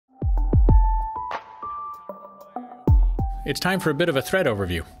it's time for a bit of a thread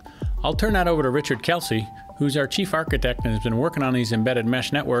overview. I'll turn that over to Richard Kelsey, who's our chief architect and has been working on these embedded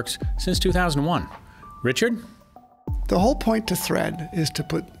mesh networks since 2001. Richard? The whole point to Thread is to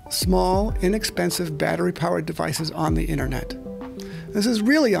put small, inexpensive battery-powered devices on the internet. This is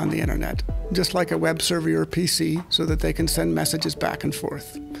really on the internet, just like a web server or PC, so that they can send messages back and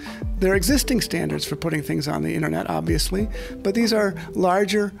forth. There are existing standards for putting things on the internet, obviously, but these are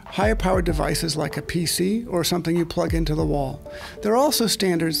larger, higher-powered devices like a PC or something you plug into the wall. There are also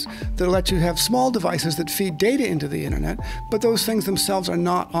standards that let you have small devices that feed data into the internet, but those things themselves are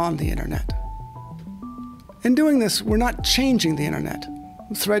not on the internet. In doing this, we're not changing the internet.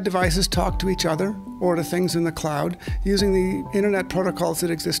 Thread devices talk to each other or to things in the cloud using the internet protocols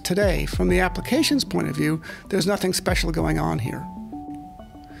that exist today. From the application's point of view, there's nothing special going on here.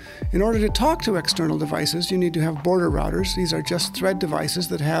 In order to talk to external devices, you need to have border routers. These are just Thread devices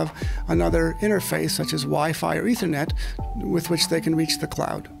that have another interface, such as Wi-Fi or Ethernet, with which they can reach the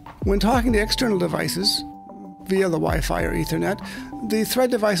cloud. When talking to external devices via the Wi-Fi or Ethernet, the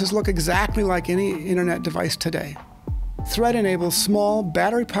Thread devices look exactly like any internet device today. Thread enables small,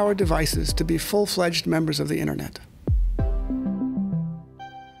 battery-powered devices to be full-fledged members of the internet. To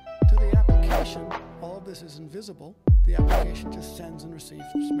the application, all of this is invisible. The application just sends and receives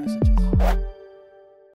messages.